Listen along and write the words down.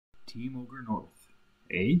Team Ogre North.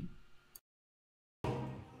 Eh?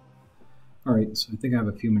 Alright, so I think I have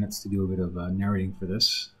a few minutes to do a bit of narrating for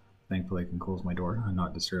this. Thankfully I can close my door and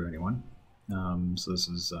not disturb anyone. So this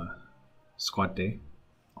is squat day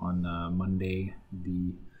on Monday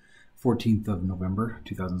the 14th of November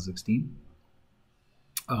 2016.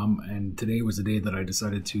 And today was the day that I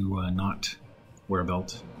decided to not wear a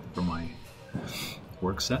belt for my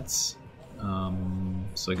work sets.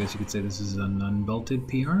 So I guess you could say this is an unbelted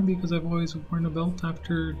PR because I've always worn a belt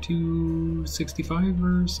after 265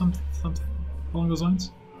 or something along those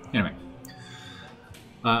lines. Anyway,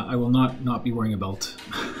 I will not be wearing a belt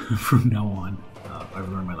from now on. I've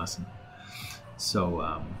learned my lesson. So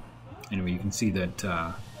anyway, you can see that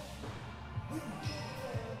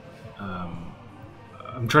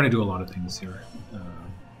I'm trying to do a lot of things here.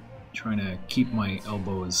 Trying to keep my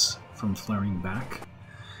elbows from flaring back.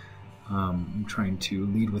 I'm trying to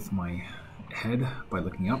lead with my head by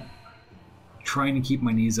looking up. Trying to keep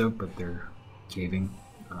my knees out, but they're caving.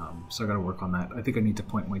 So I gotta work on that. I think I need to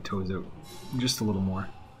point my toes out just a little more.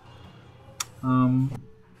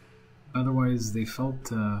 Otherwise, they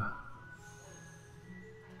felt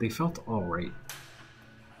all right.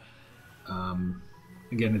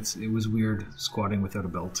 Again, it was weird squatting without a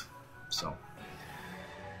belt, so.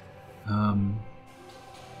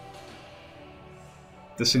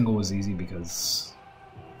 The single was easy because,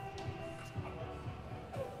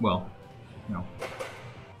 well, you know,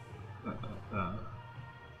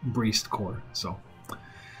 braced core. So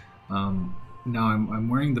now I'm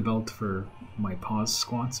wearing the belt for my pause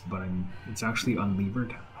squats, but it's actually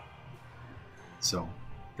unlevered. So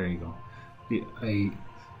there you go.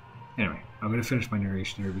 Anyway, I'm going to finish my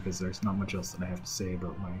narration here because there's not much else that I have to say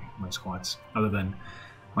about my squats, other than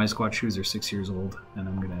my squat shoes are 6 years old, and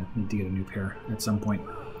I'm going to need to get a new pair at some point.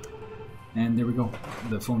 And there we go.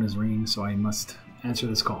 The phone is ringing, so I must answer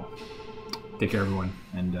this call. Take care, everyone,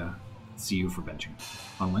 and see you for benching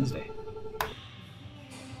on Wednesday.